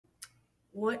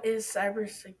What is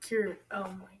cybersecurity? Oh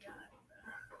my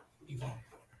god.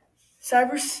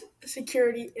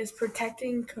 Cybersecurity is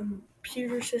protecting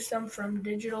computer systems from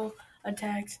digital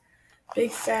attacks.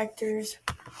 Big factors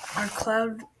are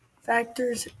cloud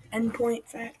factors, endpoint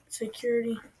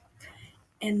security,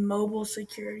 and mobile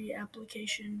security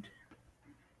application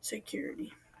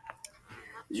security.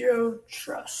 Zero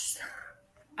trust.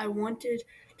 I wanted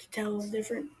to tell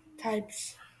different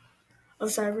types of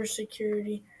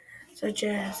cybersecurity, such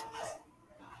as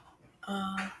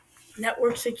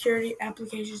network security,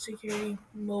 application security,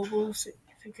 mobile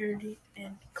security,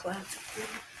 and cloud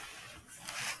security.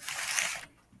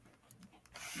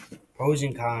 Pros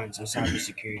and cons of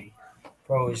cybersecurity.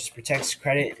 Pros: protects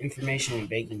credit information and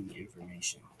banking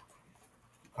information.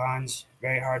 Cons: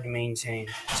 very hard to maintain.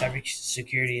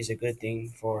 Cybersecurity is a good thing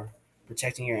for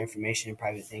protecting your information and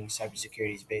private things.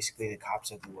 Cybersecurity is basically the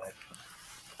cops of the web.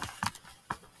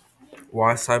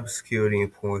 Why is cybersecurity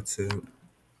important?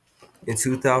 In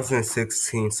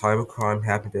 2016, cybercrime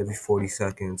happened every 40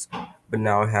 seconds, but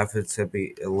now it happens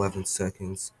every 11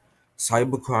 seconds.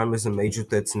 Cybercrime is a major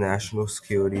threat to national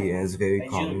security and is very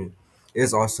common. It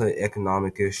is also an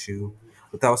economic issue.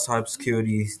 Without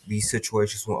cybersecurity, these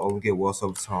situations will only get worse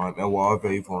over time, and we are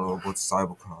very vulnerable to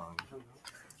cybercrime.